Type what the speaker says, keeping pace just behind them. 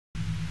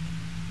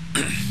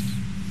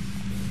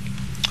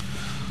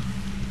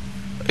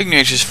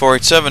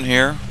Ignatius487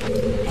 here,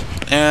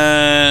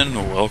 and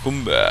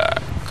welcome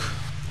back.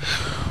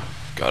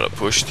 Gotta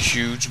push the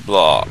huge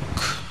block.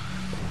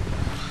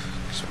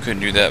 So we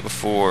couldn't do that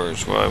before,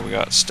 is why we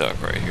got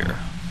stuck right here.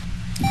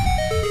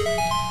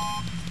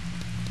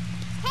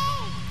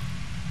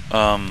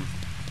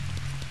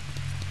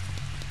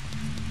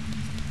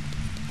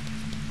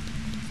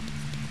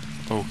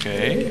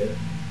 Okay.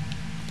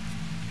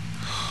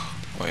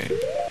 Wait.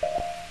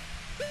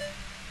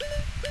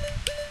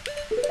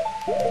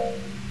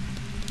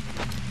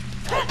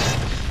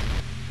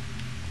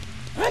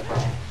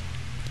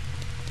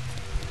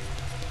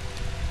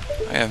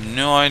 I have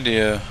no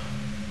idea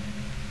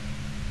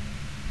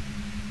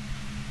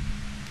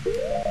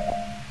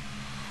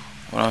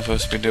what I'm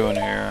supposed to be doing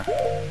here.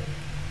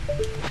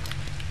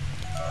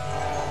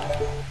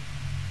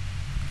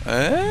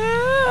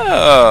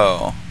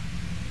 Oh!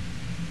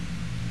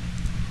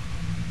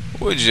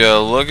 Would you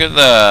look at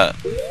that?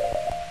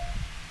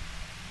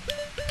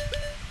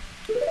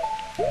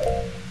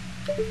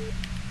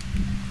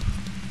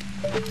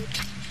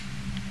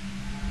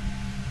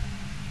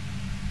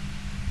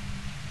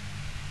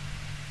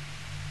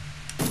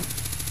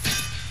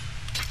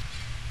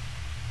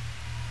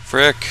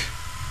 Frick.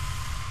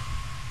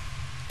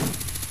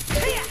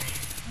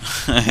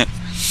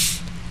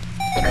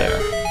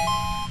 There.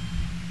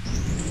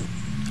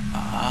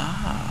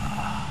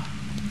 Ah.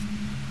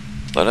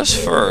 Let us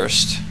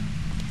first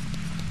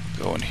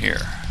go in here.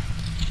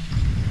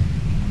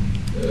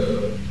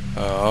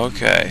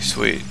 Okay,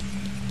 sweet.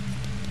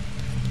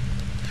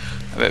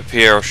 I bet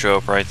Pierre will show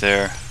up right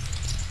there.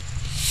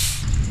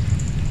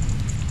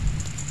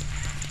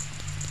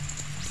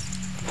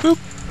 Boop.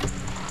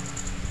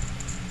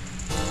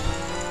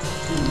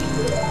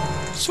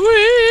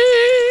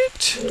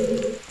 Sweet.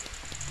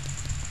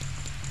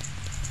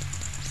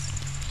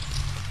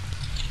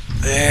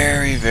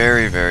 Very,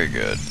 very, very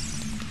good.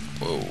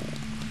 Whoa.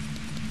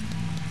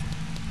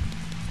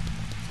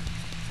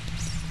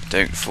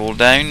 Don't fall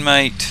down,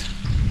 mate.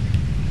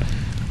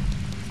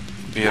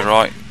 Be a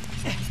right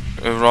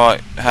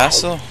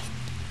hassle.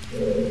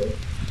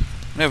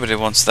 Nobody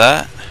wants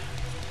that.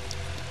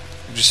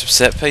 You just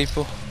upset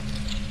people.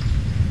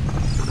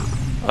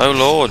 Oh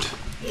Lord.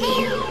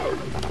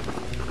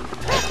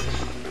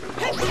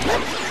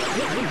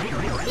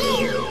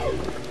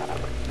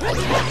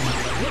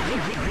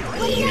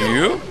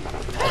 Yep.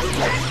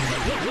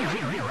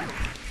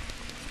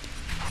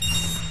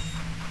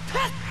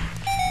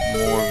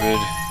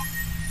 Morbid.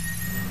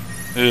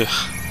 Ugh.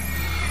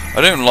 I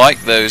don't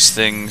like those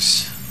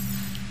things,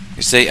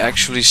 because they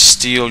actually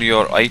steal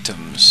your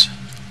items.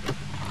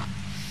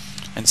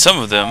 And some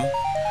of them,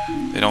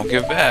 they don't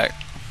give back.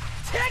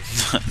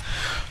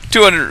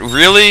 200,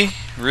 really?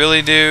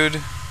 Really,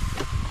 dude?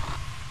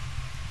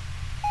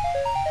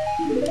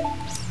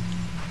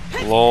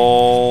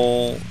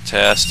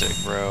 Lol-tastic,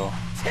 bro.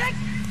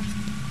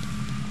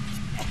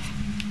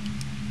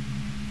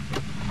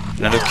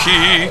 Another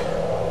key.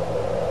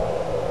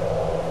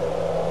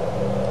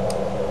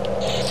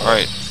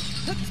 Alright.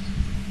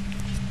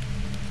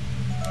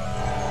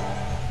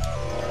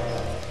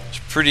 It's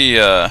pretty,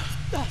 kind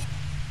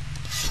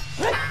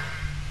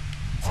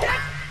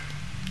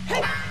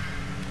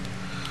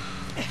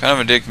of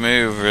a dick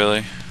move,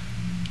 really.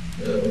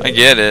 I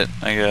get it,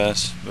 I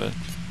guess, but...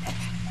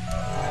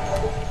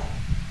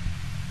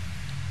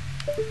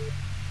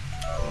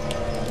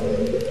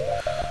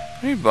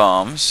 I need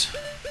bombs.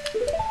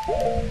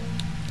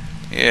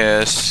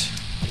 Yes.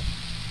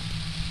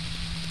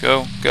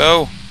 Go,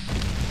 go!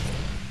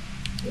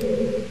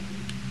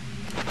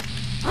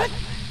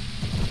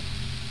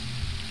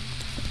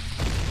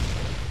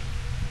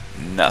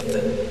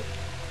 Nothing.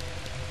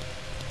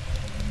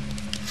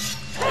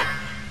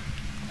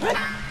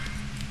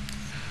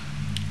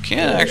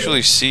 Can't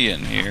actually see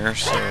in here,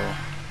 so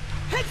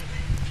I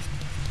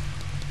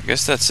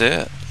guess that's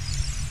it.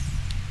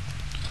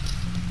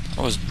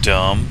 That was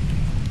dumb.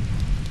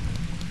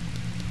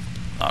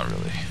 Not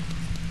really.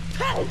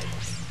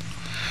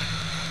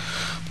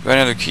 Got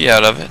another key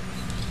out of it,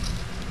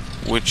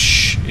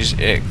 which is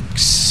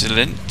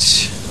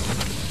excellent.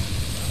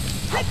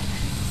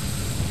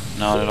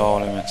 Not at all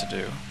what I meant to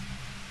do.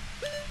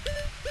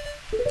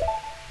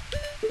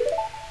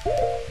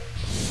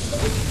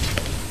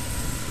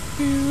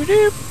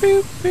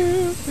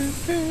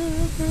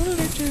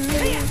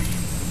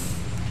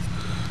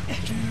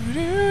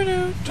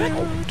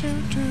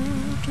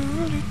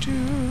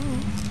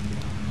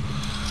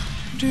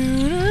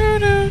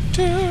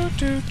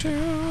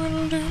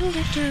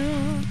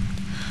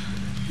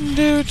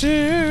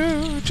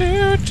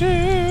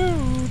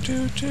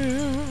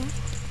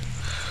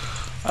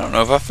 I don't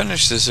know if I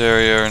finished this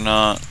area or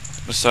not.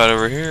 This side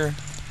over here.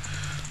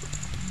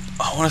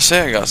 I want to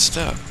say I got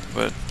stuck,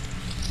 but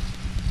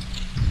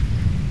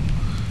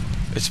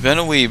it's been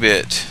a wee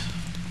bit.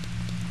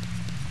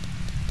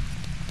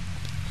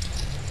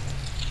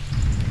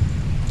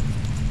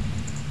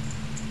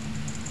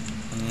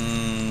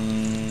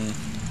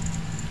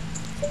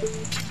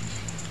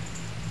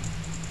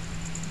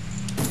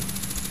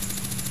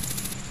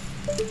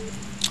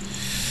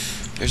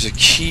 There's a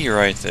key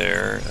right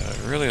there that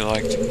I'd really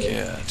like to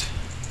get.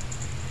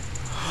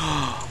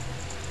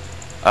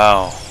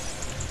 Oh.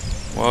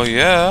 Well,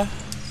 yeah.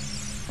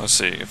 Let's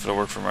see if it'll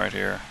work from right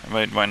here.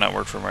 It might not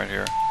work from right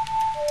here.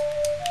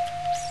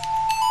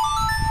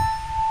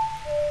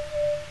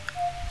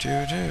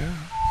 Do do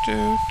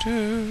do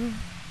do.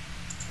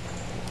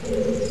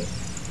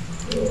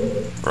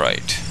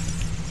 Right.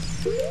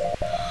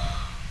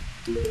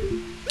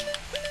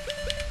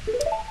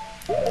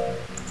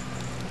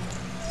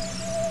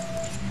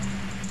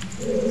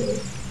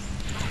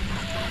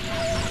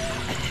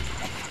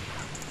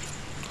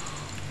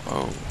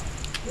 Oh.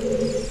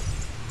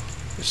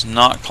 It's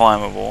not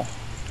climbable.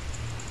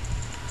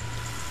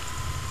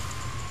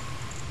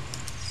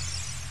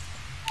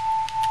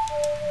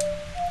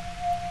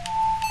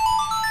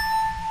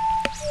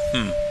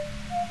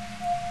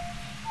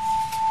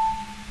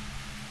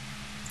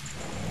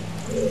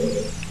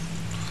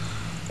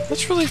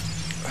 That's really...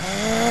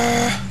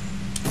 I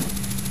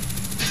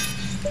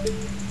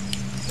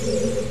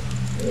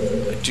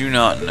do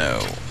not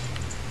know.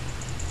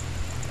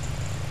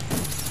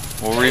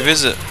 We'll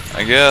revisit,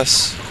 I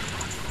guess.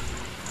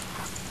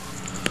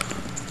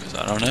 Because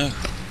I don't know.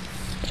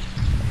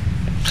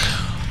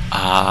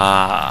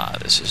 Ah,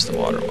 this is the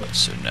water one,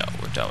 so no,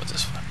 we're done with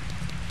this one.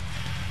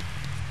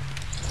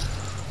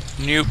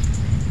 Nope.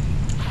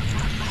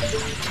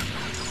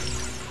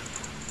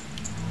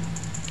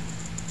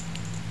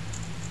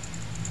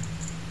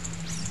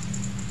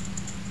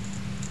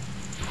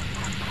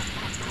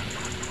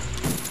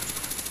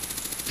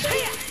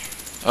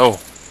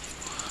 Oh,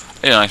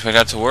 I didn't expect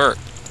that to work,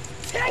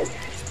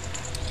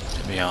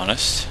 to be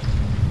honest.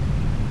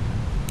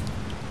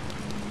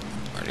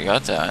 Already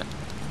got that.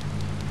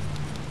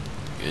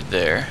 Good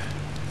there.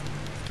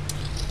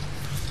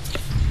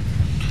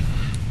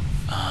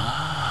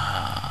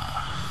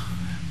 Ah.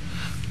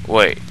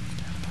 Wait,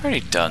 I've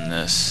already done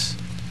this.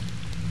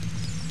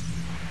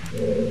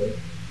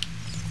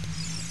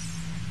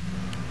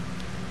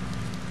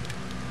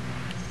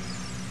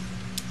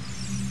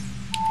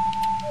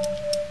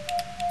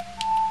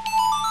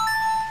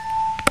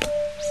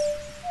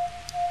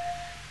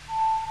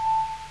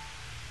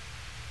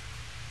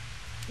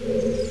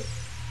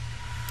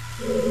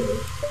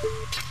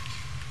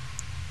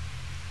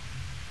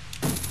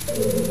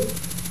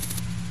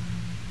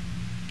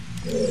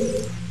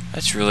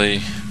 That's really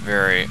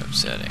very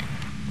upsetting.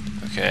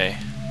 Okay?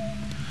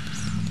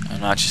 I'm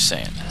not just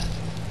saying that.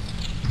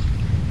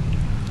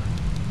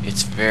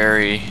 It's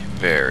very,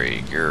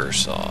 very Gur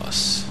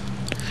sauce.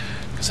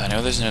 Because I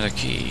know there's another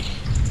key.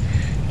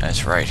 And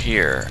it's right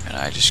here. And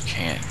I just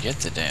can't get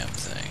the damn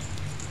thing.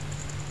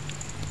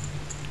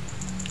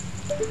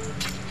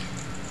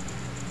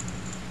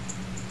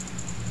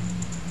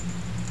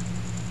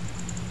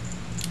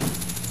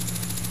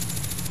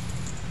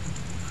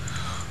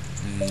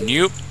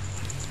 Nope.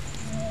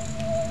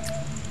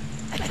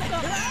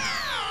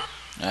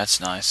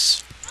 That's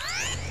nice.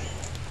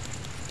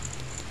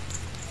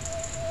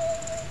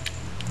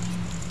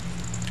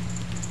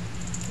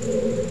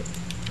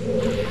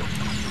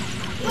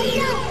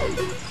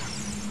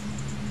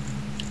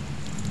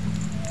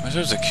 Am I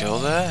supposed to kill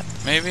that?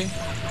 Maybe?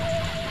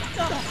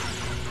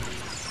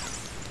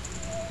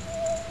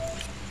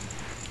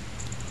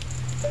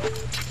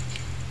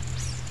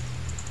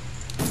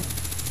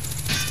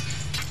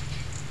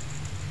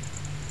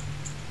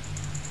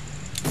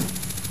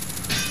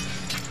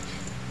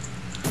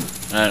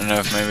 I don't know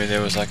if maybe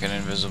there was like an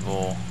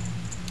invisible...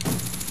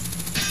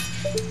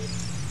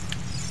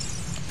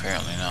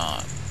 Apparently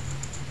not.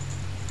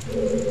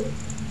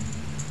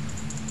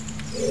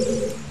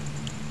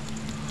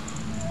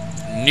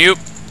 Nope.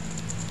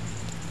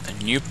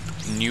 Nope.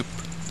 Nope.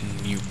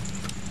 Nope.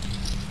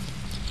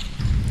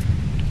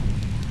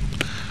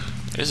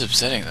 It is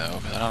upsetting though,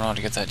 because I don't know how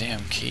to get that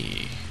damn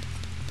key.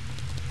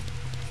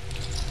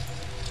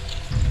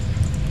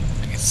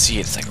 I can see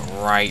it's like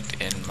right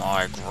in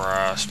my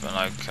grasp and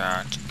I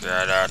can't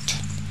get it.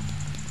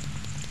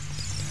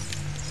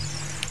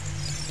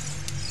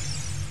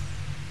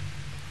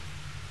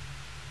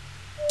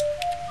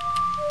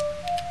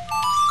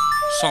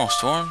 Song of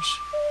Storms.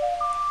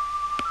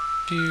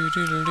 Do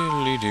do do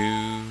do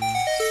do.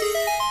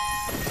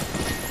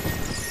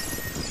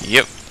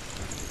 Yep.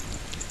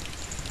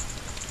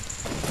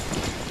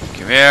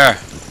 Come here,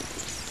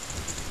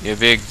 you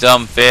big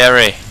dumb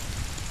fairy.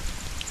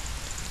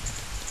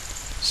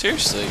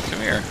 Seriously, come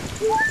here.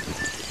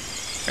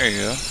 There you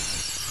go.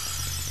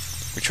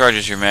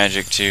 Recharges your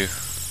magic too.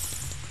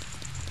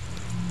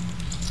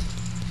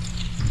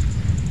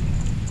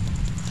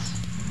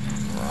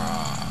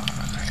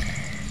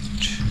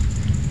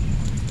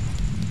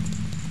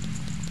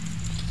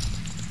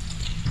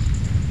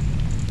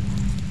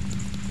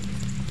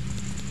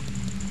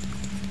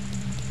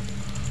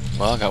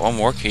 Well, I got one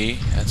more key.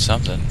 That's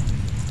something.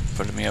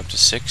 Putting me up to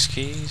 6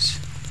 keys.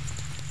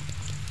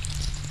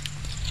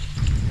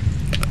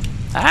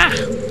 Ah!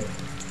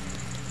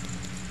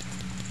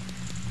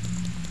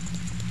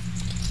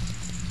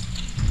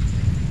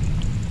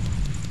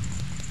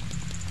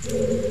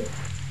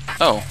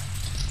 Oh.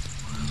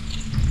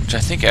 Which I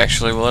think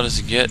actually will let us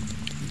get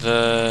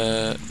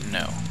the...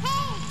 no.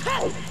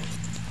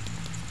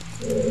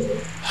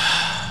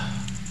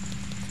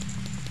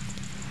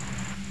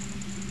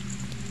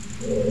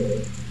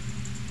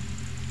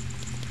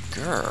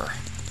 Grr.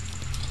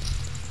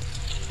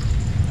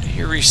 How do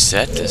you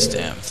reset this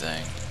damn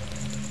thing?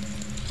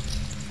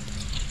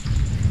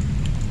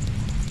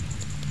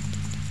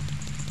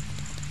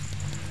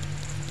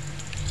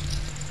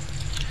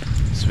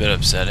 It's a bit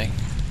upsetting.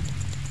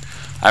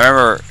 I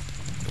remember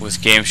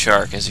with Game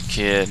Shark as a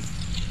kid,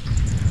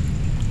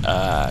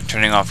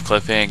 turning off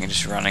clipping and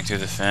just running through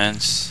the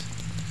fence.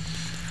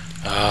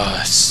 Oh,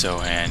 that's so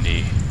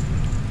handy.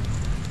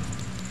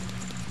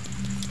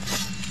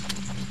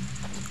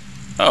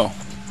 Oh.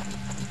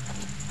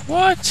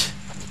 What?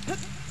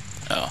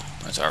 Oh,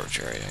 that's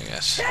arbitrary, I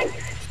guess.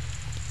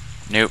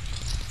 Nope.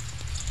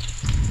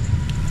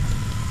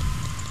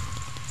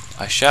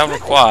 I shall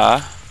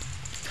require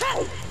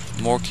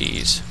more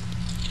keys.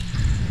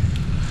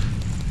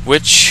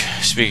 Which,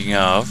 speaking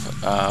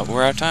of,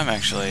 we're out of time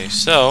actually,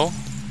 so...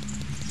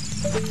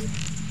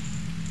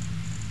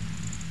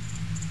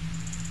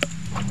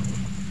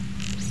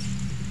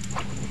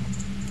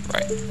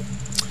 right.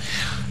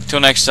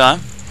 Till next time,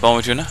 follow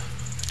me tuna,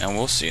 and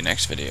we'll see you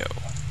next video.